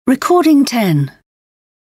Recording 10.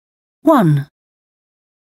 1.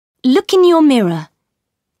 Look in your mirror.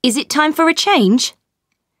 Is it time for a change?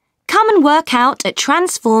 Come and work out at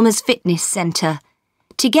Transformers Fitness Centre.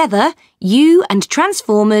 Together, you and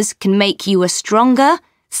Transformers can make you a stronger,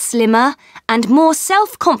 slimmer and more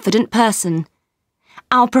self-confident person.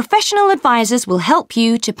 Our professional advisors will help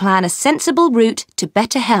you to plan a sensible route to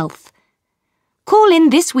better health. Call in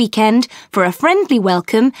this weekend for a friendly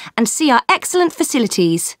welcome and see our excellent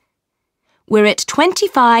facilities. We're at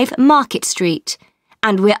 25 Market Street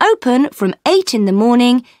and we're open from 8 in the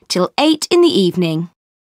morning till 8 in the evening.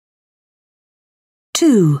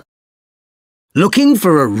 2. Looking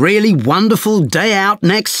for a really wonderful day out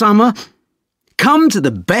next summer? Come to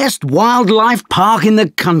the best wildlife park in the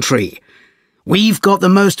country. We've got the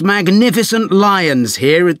most magnificent lions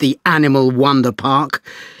here at the Animal Wonder Park,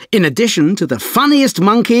 in addition to the funniest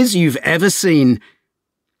monkeys you've ever seen.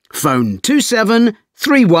 Phone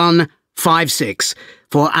 273156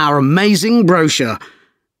 for our amazing brochure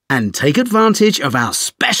and take advantage of our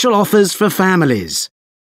special offers for families.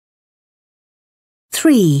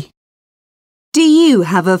 3. Do you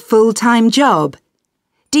have a full-time job?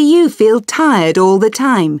 Do you feel tired all the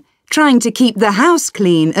time, trying to keep the house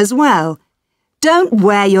clean as well? Don't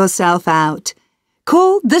wear yourself out.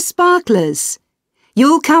 Call the Sparklers.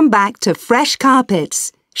 You'll come back to fresh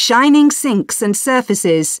carpets, shining sinks and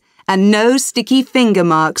surfaces, and no sticky finger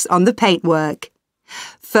marks on the paintwork.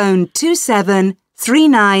 Phone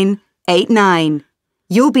 273989.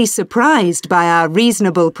 You'll be surprised by our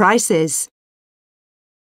reasonable prices.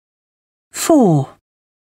 4.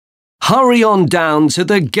 Hurry on down to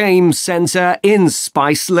the Game Centre in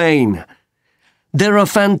Spice Lane. There are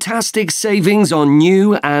fantastic savings on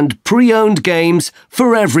new and pre-owned games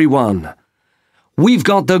for everyone. We've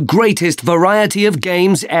got the greatest variety of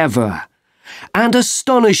games ever. And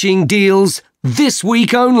astonishing deals this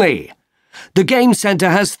week only. The Game Centre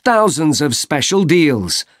has thousands of special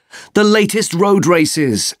deals. The latest road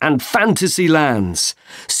races and fantasy lands.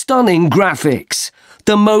 Stunning graphics.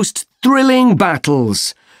 The most thrilling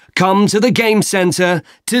battles. Come to the Game Centre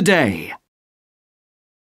today.